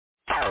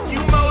You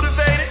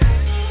motivated?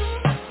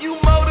 You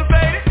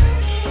motivated?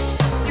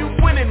 You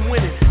winning.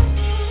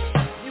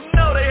 You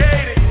know they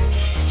hate it.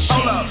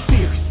 Hold up.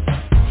 Fierce.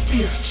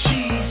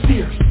 She's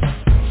fierce.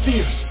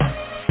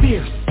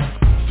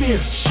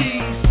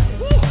 She's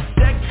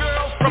that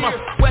girl from a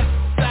west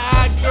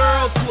side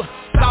girl to a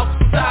south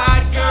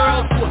side girl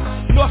to a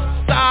north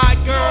side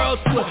girl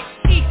to a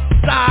east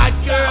side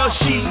girl.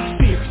 She's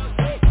fierce.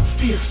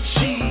 She's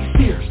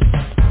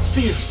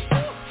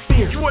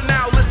fierce. You are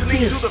now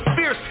listening to the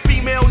Fierce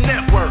Female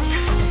Network.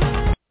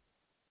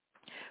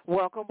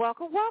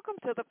 Welcome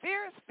to the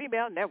Fierce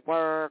Female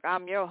Network.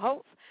 I'm your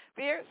host,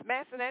 Fierce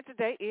Masson, and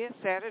today is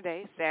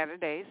Saturday,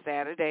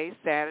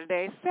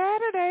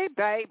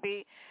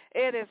 baby.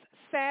 It is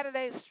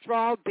Saturday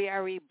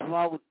Strawberry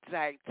Blow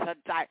Day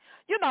today.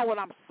 You know what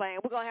I'm saying.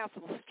 We're going to have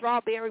some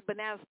strawberry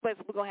banana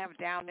splits. We're going to have it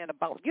down in a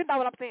bowl. You know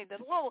what I'm saying. The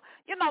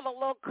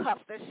little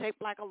cups that's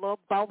shaped like a little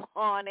bow,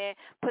 honey.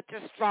 Put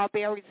your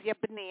strawberries, your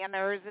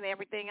bananas, and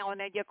everything on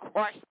there, your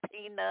crushed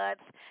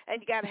peanuts,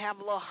 and you got to have a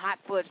little hot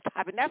fudge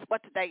topping. That's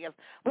what today is.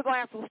 We're going to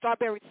have some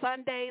strawberry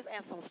sundaes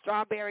and some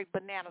strawberry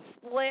banana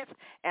splits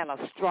and a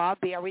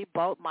strawberry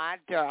boat, my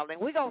darling.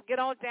 We're going to get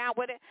on down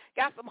with it.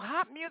 Got some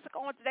hot music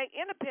on today.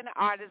 Independent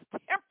artist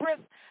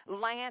Temperance,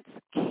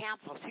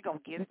 Lancecouncil. She going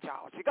to get it,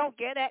 y'all. She going to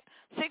get it.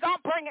 She going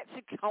to bring it.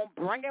 She going to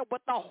bring it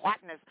with the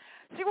hotness.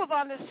 She was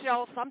on this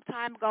show some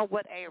time ago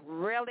with a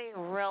really,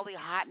 really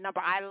hot number.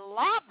 I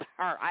love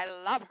her.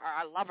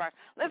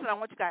 Listen, I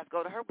want you guys to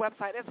go to her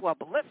website as well.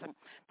 But listen,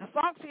 the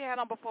song she had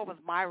on before was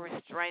My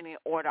Restraining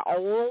Order.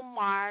 Oh,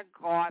 my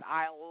God.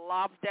 I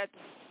loved it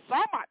so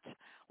much.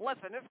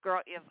 Listen, this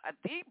girl is a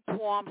deep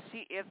bomb.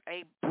 She is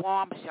a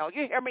bombshell.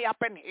 You hear me up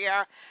in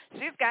here?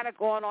 She's got it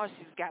going on.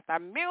 She's got the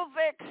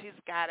music. She's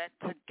got it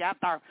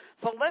together.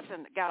 So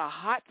listen, got a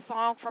hot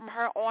song from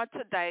her on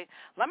today.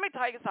 Let me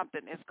tell you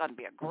something. It's going to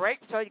be a great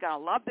show. You're going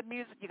to love the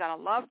music. You're going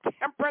to love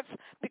Temperance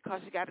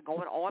because you got it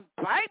going on.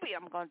 Baby,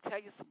 I'm going to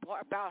tell you some more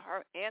about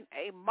her in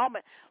a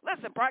moment.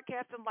 Listen,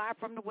 broadcasting live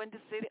from the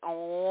Windy City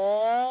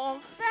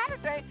on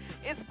Saturday.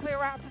 It's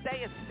clear out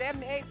today. It's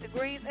 78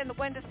 degrees in the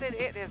Windy City.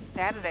 It is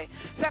Saturday,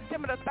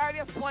 September the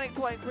 30th,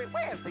 2023.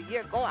 Where's the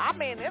year going? I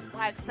mean, it's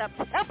like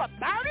September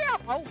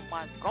 30th. Oh,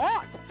 my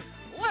God.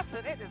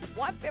 Listen, it is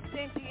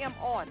 1:15 p.m.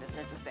 on the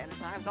Central Standard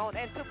Time Zone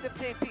and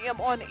 2:15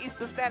 p.m. on the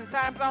Eastern Standard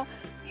Time Zone.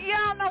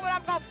 Y'all know what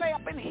I'm going to say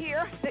up in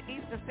here. The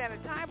Eastern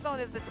Standard Time Zone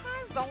is the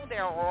time zone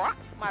that rocks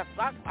my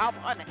socks off,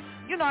 honey.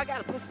 You know I got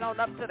to push it on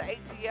up to the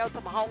ATL,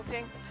 to my home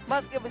team.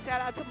 Must give a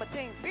shout-out to my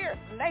team, Fierce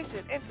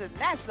Nation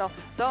International,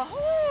 the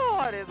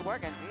hardest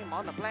working team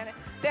on the planet.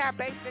 They are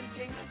based in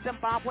Kenya,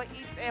 Zimbabwe,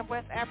 East and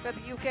West Africa,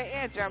 the UK,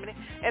 and Germany,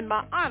 and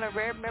my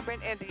honorary member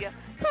in India.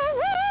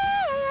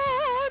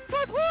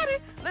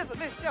 Listen,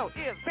 this show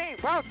is being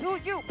brought to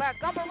you by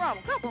Gumba Rum,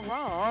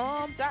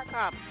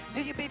 GumbaRum.com,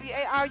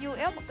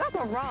 GUBBARUM,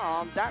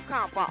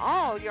 GumbaRum.com for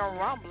all your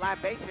rum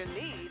libation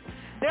needs.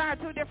 There are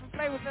two different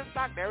flavors in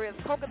stock. There is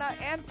coconut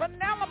and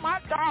vanilla, my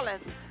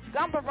darlings.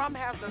 Gumba Rum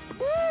has the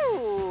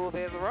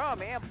smoothest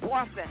rum in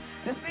Boston.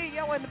 The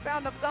CEO and the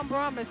founder of Gumba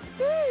Rum is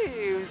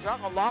Steve.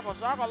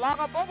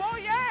 Shaka-laka, boo-boo,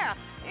 yeah.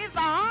 He's the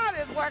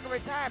hardest working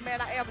retired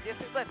man I ever did.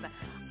 Listen,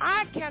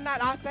 I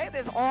say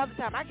this all the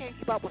time. I can't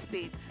keep up with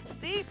Steve.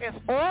 Steve is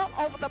all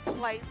over the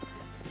place.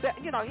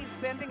 You know, he's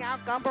sending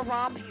out Gumba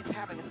Rum. He's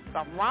having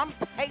some rum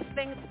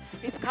tastings.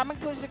 He's coming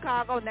to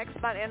Chicago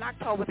next month. In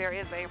October, there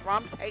is a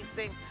rum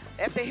tasting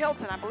at the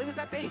Hilton. I believe it's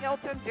at the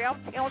Hilton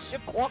downtown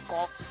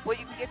Chicago, where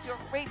you can get your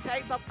free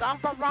taste of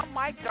Gumba Rum,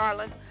 my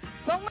darling.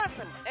 So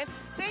listen, and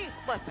Steve,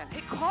 listen,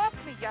 he called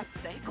me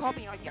yesterday. He called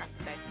me on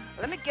yesterday.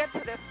 Let me get to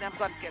this, and I'm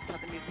going to get to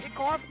the music. He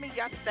called me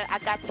yesterday. I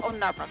got so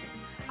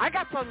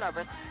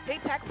nervous. He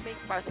texted me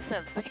first. He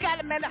says, you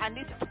got a minute? I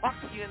need to talk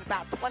to you in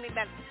about 20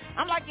 minutes.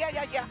 I'm like, yeah.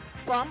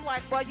 So I'm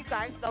like, well, you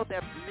guys know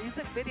their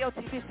music video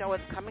TV show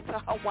is coming to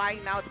Hawaii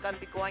now. It's going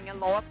to be going in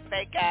Las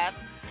Vegas.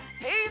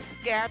 He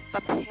scared the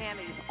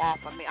panties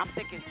off of me. I'm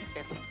thinking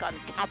it's going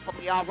to cancel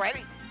me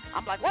already.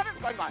 I'm like, what is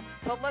going on?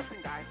 So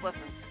listen, guys,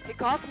 listen. He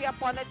calls me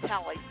up on the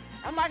telly.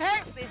 I'm like,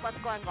 hey, Steve, what's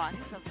going on?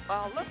 He says,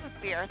 listen,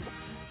 Fierce,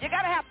 you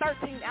got to have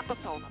 13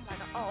 episodes. I'm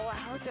like, oh, I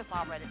heard this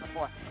already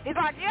before. He's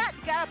like, yeah,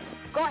 you got to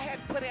go ahead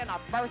and put in a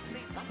first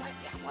season. I'm like,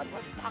 yeah, what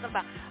are you talking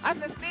about? I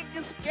said, Steve,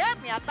 you scared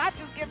me. I thought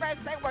you was getting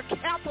ready to say we're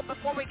canceled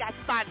before we got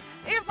started.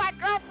 He's like,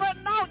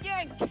 girlfriend, no, you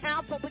ain't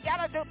canceled. We got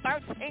to do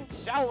 13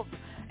 shows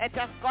and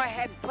just go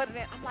ahead and put it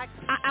in. I'm like,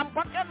 I'm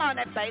working on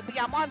it, baby.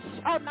 I'm on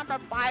show number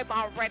 5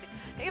 already.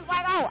 He's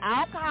like, oh,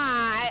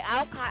 okay.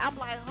 I'm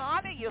like,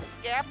 honey, you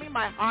scared me.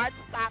 My heart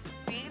stopped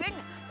beating.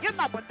 You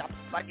know what the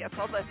fuck is.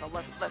 So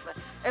listen.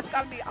 It's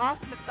going to be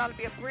awesome. It's going to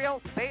be a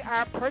thrill. They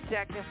are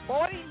projecting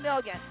 40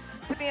 million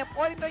to be in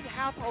 40 million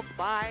households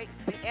by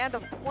the end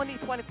of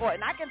 2024.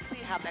 And I can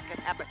see how that can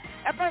happen.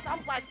 At first, I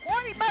was like,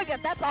 40 million,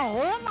 that's a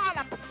whole lot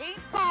of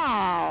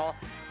people.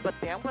 But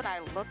then when I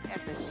looked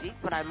at the sheet,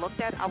 I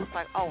was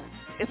like, oh,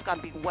 it's going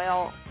to be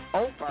well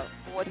over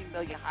 40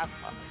 million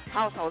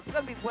households. It's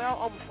going to be well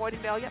over 40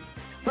 million.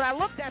 But I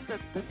looked at the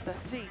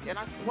sheet, and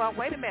I said, well,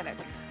 wait a minute.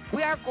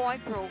 We are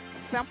going through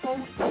Simple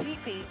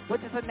TV,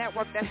 which is a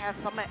network that has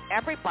some of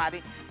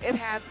everybody. It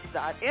has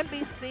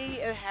NBC,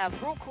 it has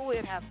Roku,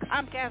 it has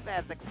Comcast, it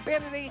has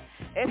Xfinity.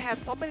 It has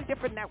so many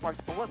different networks.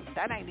 But listen,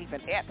 that ain't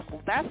even it.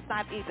 That's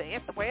not even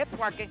it. The way it's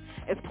working,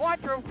 it's going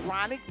through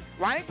Ronnie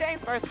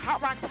James first,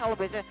 Hot Rock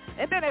Television,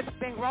 and then it's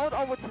being rolled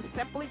over to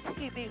Simply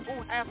TV,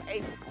 who has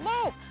a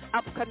slew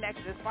of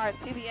connections as far as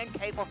TV and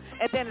cable,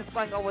 and then it's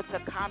going over to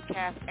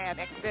Comcast and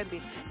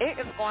Xfinity. It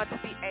is going to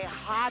be a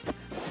hot,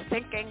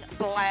 stinking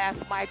blast,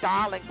 my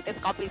darlings. It's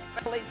going to be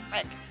really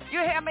sick. You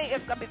hear me?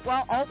 It's going to be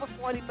well over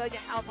 40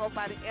 million households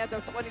by the end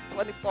of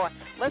 2024.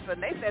 Listen,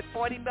 they said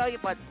 40 million,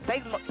 but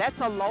that's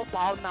a low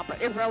ball number.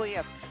 It really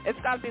is. It's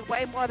going to be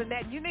way more than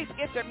that. You need to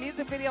get your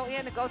music video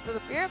in and go to the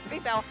Fierce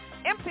Female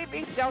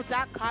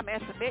MTVShow.com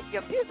and submit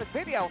your music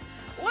video.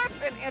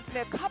 Listen,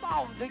 Internet, come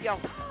on, do your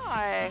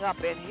thing up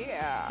in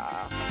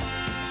here.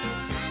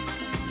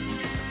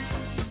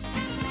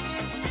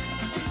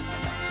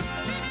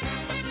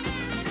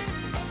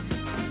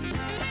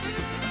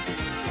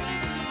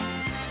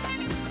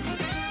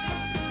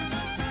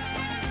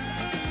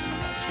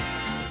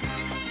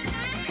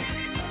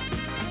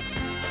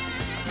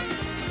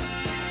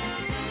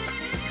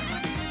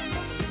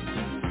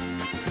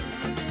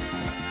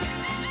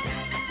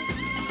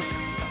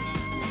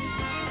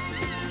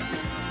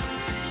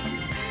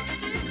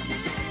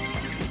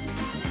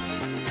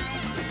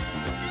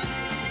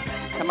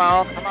 Come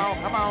on. Come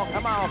on. Come on.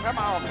 Come on. Come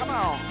on. Come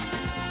on.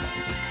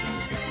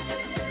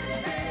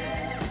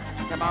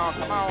 Come on.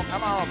 Come on.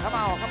 Come on. Come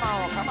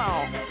on. Come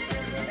on.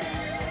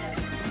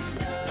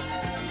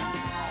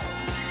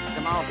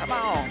 Come on. Come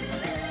on.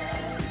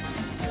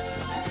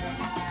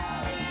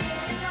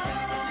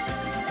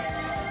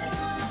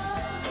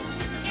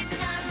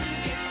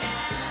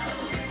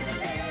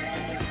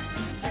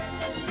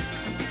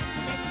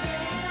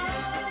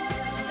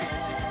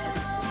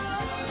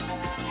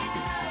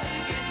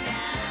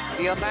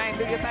 Do your thing,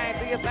 do your thing,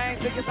 do your thing,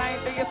 do your thing,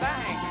 do your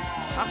thing.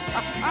 Let's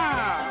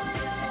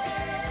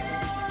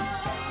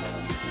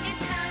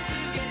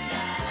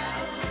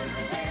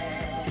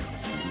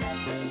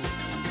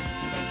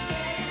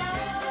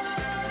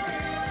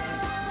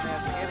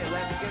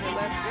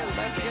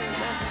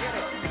get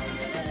it.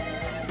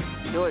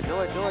 Do it.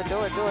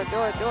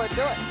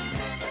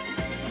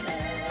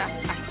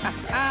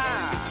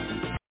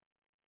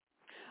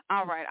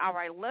 All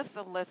right.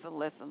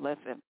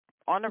 Listen.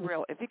 On the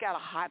real, if you got a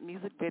hot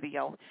music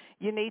video,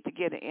 you need to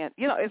get it in.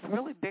 You know, it's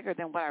really bigger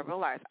than what I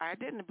realized. I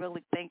didn't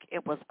really think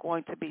it was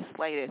going to be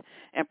slated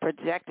and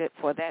projected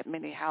for that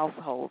many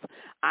households.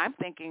 I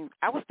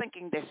was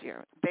thinking this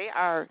year. They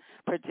are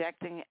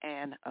projecting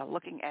and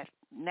looking at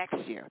next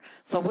year.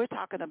 So we're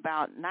talking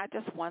about not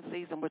just one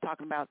season, we're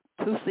talking about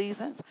 2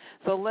 seasons.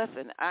 So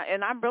listen,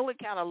 and I'm really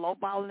kind of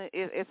lowballing it.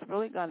 It's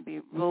really going to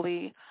be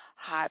really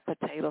hot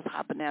potatoes,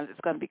 hot bananas.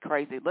 It's going to be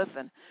crazy.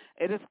 Listen,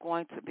 it is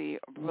going to be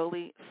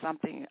really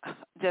something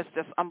just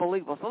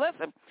unbelievable. So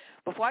listen,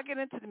 before I get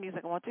into the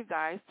music, I want you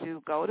guys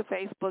to go to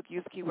Facebook,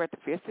 use keyword The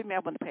Fierce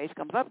Female. When the page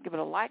comes up, give it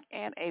a like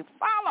and a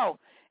follow,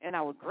 and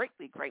I would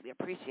greatly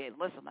appreciate it.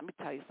 Listen, let me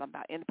tell you something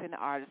about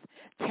independent artist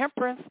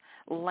Temperance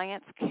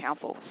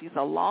Lancecouncil. She's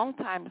a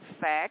longtime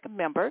SAG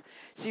member.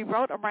 She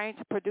wrote,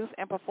 arranged, produced,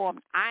 and performed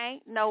I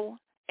Ain't No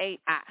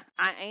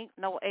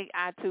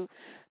AI to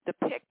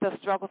depict the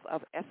struggles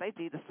of SAG,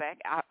 the SAG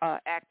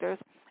actors,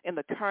 in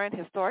the current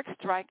historic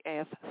strike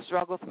as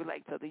struggles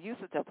relate to the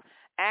usage of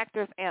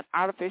actors and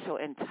artificial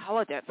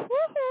intelligence.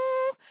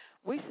 Woohoo!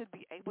 We should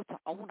be able to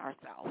own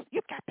ourselves.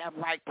 You got that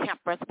right,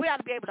 Temperance. We ought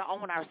to be able to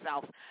own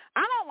ourselves.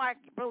 I don't like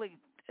really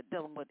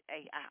dealing with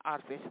AI,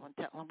 artificial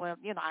intelligence. Well,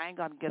 you know, I ain't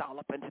going to get all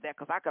up into that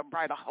because I could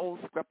write a whole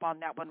script on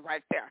that one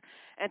right there.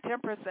 And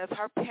Temperance says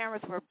her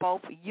parents were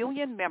both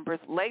union members,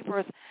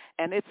 laborers,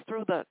 and it's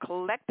through the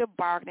collective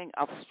bargaining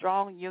of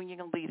strong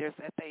union leaders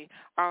that they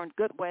earned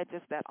good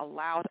wages that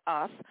allowed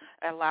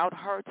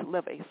her to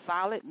live a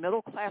solid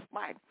middle-class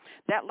life.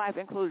 That life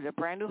included a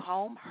brand-new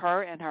home,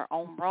 her and her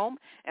own room,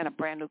 and a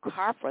brand-new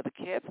car for the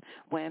kids.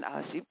 When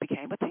she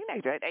became a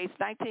teenager at age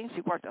 19,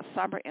 she worked a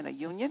summer in a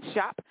union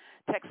shop,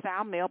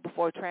 textile mill,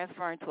 before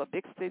transferring to a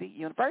big city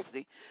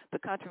university. The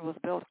country was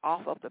built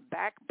off of the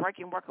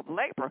back-breaking work of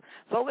labor.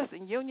 So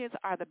listen, unions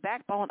are the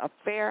backbone of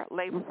fair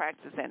labor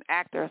practices, and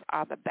actors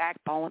are the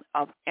backbone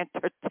of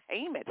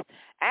entertainment.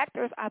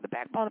 Actors are the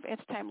backbone of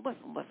entertainment.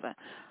 Listen.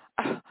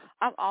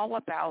 I'm all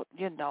about,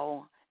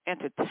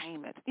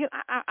 entertainment.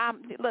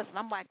 Listen,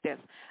 I'm like this.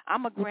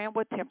 I'm agreeing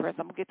with Temperance.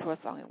 I'm going to get to her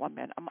song in 1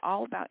 minute. I'm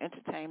all about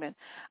entertainment.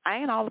 I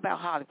ain't all about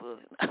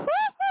Hollywood.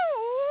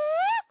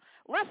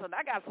 Listen,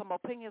 I got some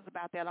opinions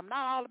about that. I'm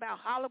not all about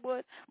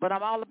Hollywood, but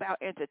I'm all about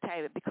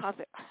entertainment because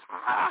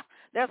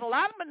there's a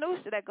lot of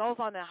minutia that goes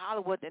on in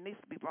Hollywood that needs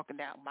to be broken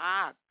down.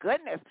 My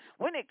goodness.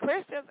 We need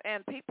Christians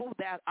and people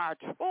that are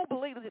true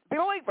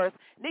believers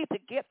need to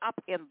get up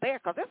in there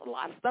because there's a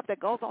lot of stuff that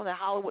goes on in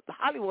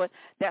Hollywood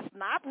that's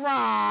not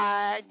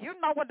right. You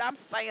know what I'm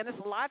saying. There's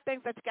a lot of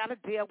things that you got to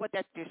deal with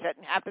that you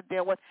shouldn't have to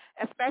deal with,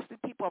 especially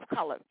people of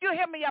color. You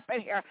hear me up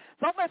in here.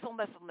 So listen.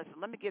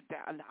 Let me get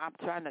down. I'm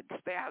trying to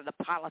stay out of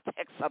the politics.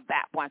 lyrics of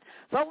that one.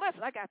 So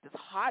listen, I got this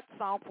hot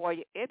song for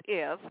you. It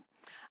is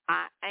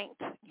I Ain't,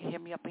 you hear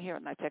me up in here,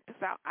 now check this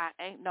out. I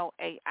ain't no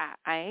AI.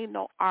 I ain't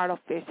no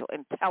artificial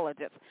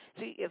intelligence.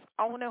 She is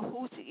owning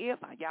who she is.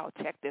 Now, y'all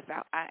check this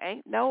out. I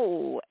ain't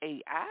no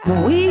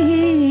AI.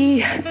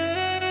 We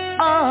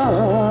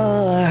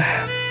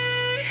are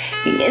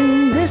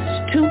in this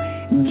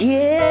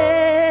together.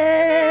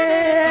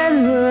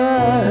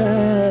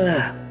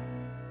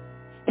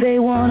 They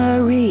want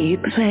to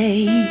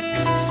replace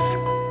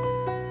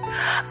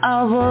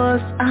our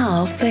voice,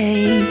 our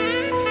face.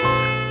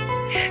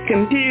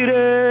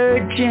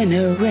 Computer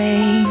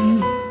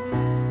generate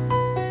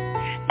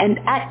and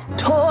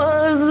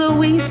actors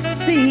we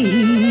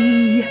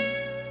see.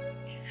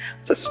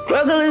 The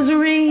struggle is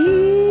real,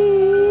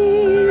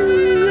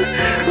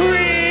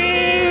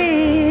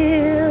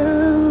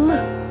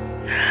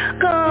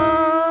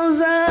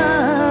 'cause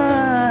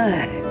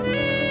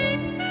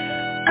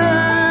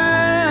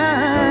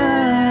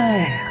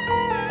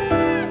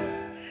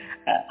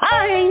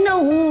I ain't no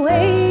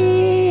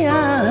way.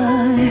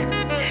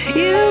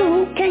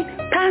 You can't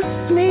pass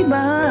me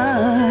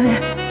by.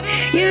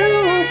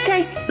 You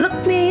can't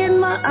look me in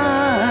my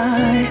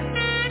eye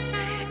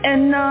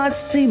and not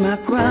see my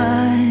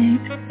pride.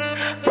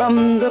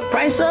 From the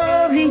price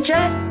of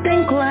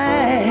ejecting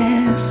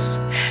glass,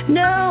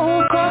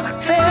 no car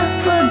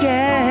fare for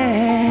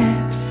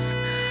gas,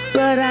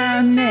 but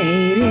I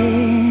made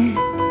it.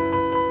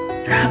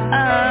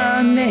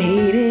 I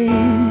made it.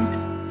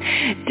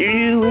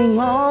 Doing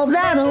all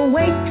that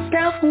awake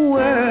staff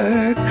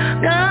work.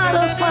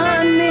 Gotta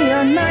find me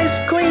a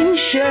nice clean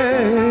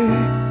shirt.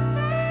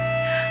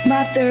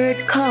 My third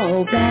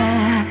call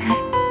back,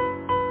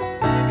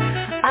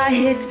 I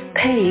hit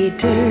pay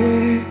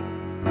dirt.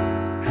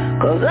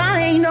 'Cause I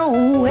ain't no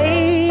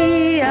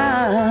way.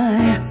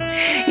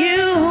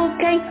 You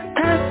can't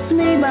pass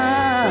me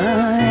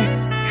by.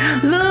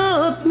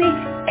 Look me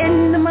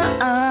in my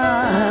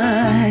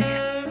eye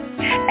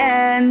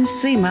and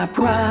see my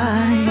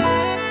pride.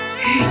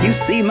 You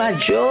see my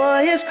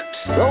joy is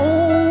so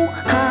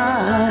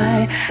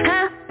high.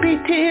 Happy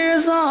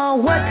tears are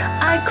what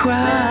I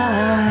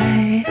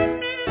cry.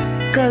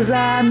 'Cause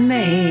I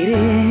made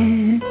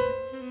it.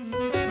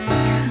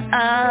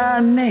 I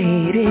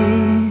made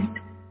it.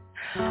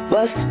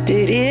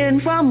 Busted in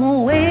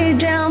from way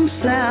down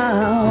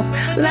south.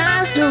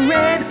 Last a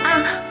red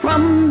eye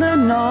from the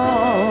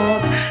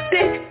north.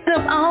 Picked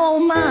up all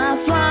my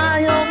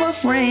flyover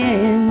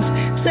friends.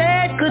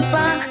 Said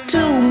goodbye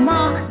to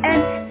Ma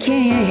and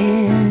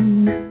Ken.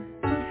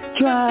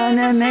 Trying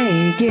to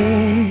make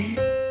it.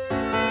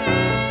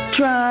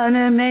 Trying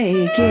to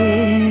make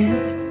it.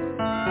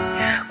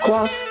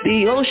 Crossed the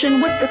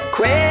ocean with a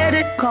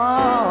credit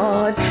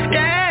card.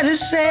 Daddy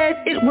said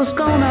it was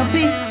gonna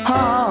be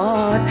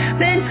hard.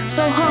 Been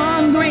so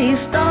hungry,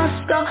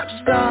 starved.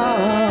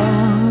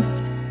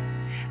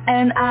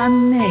 And I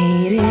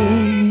made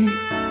it.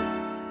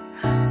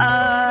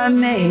 I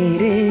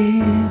made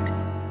it.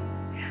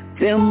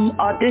 Them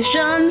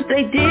auditions,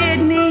 they did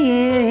me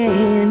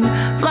in.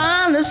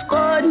 Finally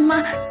scored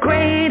my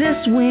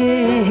greatest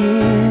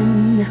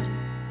win.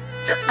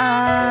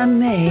 I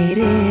made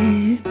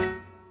it.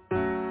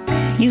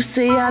 You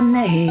see, I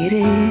made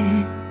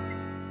it.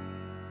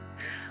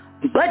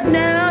 But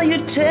now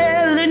you're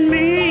telling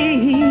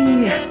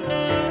me,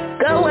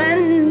 go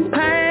and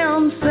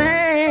pound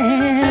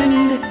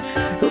sand.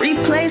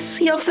 Replace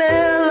your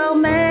fellow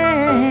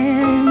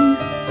man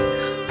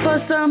for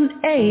some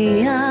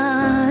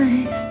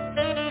AI.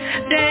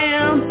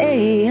 Damn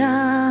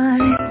AI.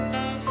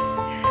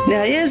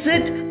 Now is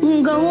it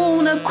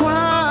gonna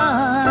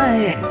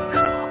cry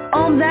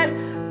on that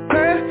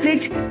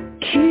perfect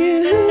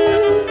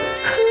cue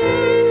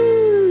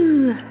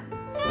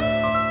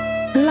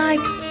like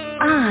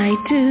I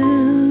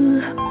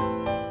do?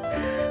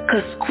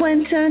 'Cause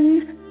Quentin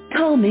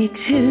told me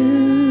to.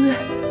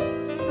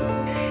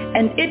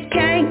 And it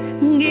can't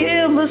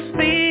give a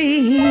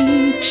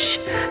speech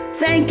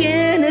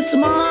thanking its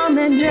mom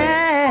and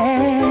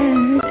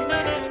dad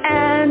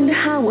and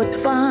Howard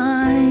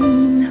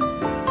Fine,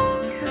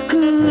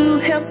 who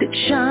helped it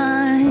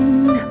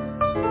shine.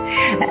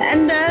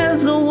 And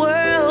as the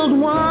world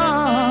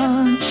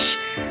watch,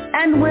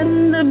 and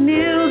when the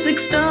music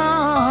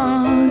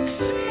starts,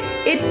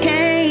 it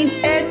can't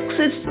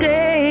exit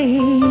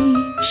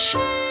stage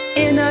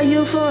in a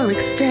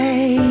euphoric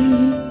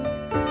state.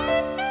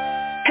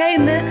 Hey,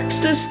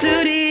 Mr.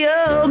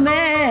 Studio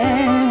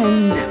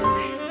Man,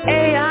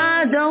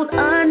 AI don't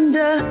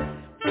understand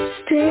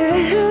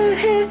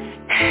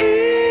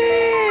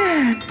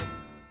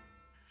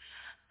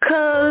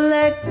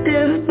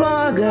collective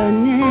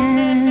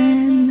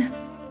bargaining,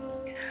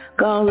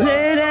 'cause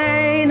it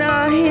ain't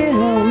a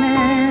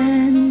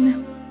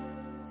human.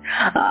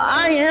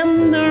 I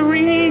am the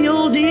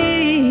real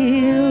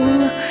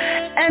deal,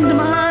 and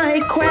my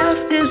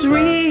craft is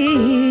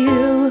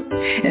real.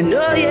 And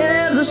oh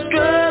yeah, the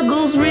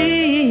struggle's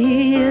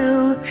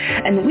real,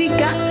 and we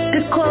got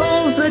to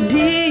close the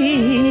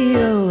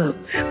deal,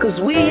 'cause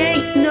we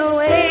ain't no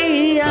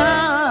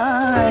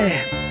AI.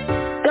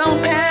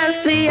 Don't pass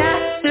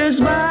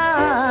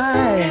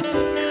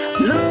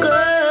Look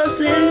us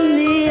in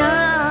the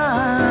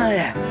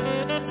eye.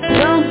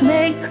 Don't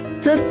make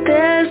the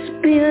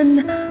thespian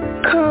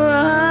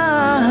cry.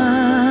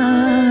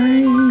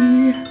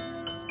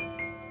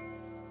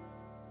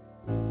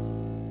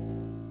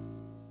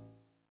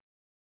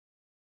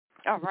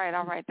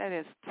 All right. That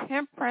is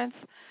Temperance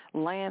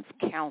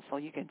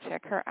Lancecouncil. You can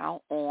check her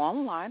out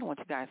online. I want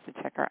you guys to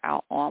check her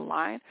out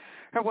online.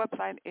 Her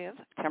website is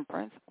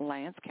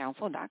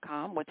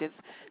temperanceLancecouncil.com, which is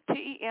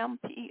TEMPERANCE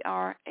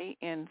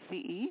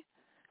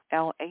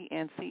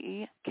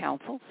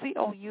Council,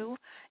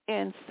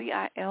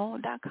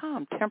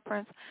 COUNCIL.com,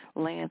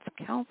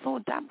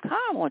 TemperanceLancecouncil.com.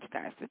 I want you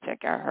guys to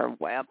check out her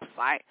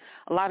website.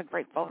 A lot of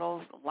great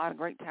photos, a lot of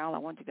great talent. I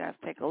want you guys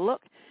to take a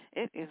look.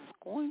 It is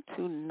going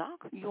to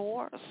knock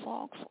your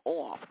socks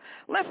off.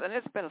 Listen,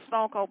 it's been a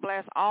stone cold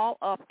blast all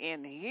up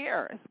in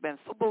here. It's been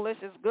super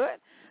delicious, good.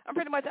 I'm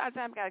pretty much out of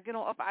time. Got to get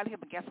on up out of here,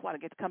 but guess what? I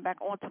get to come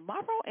back on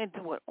tomorrow and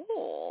do it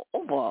all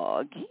over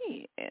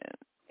again.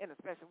 In the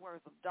special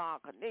words of Don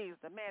Cornelius,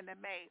 the man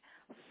that made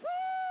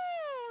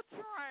Soul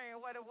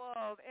Train what it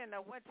was in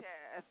the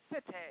Winter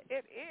City.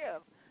 It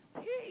is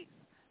peace,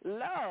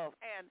 love,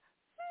 and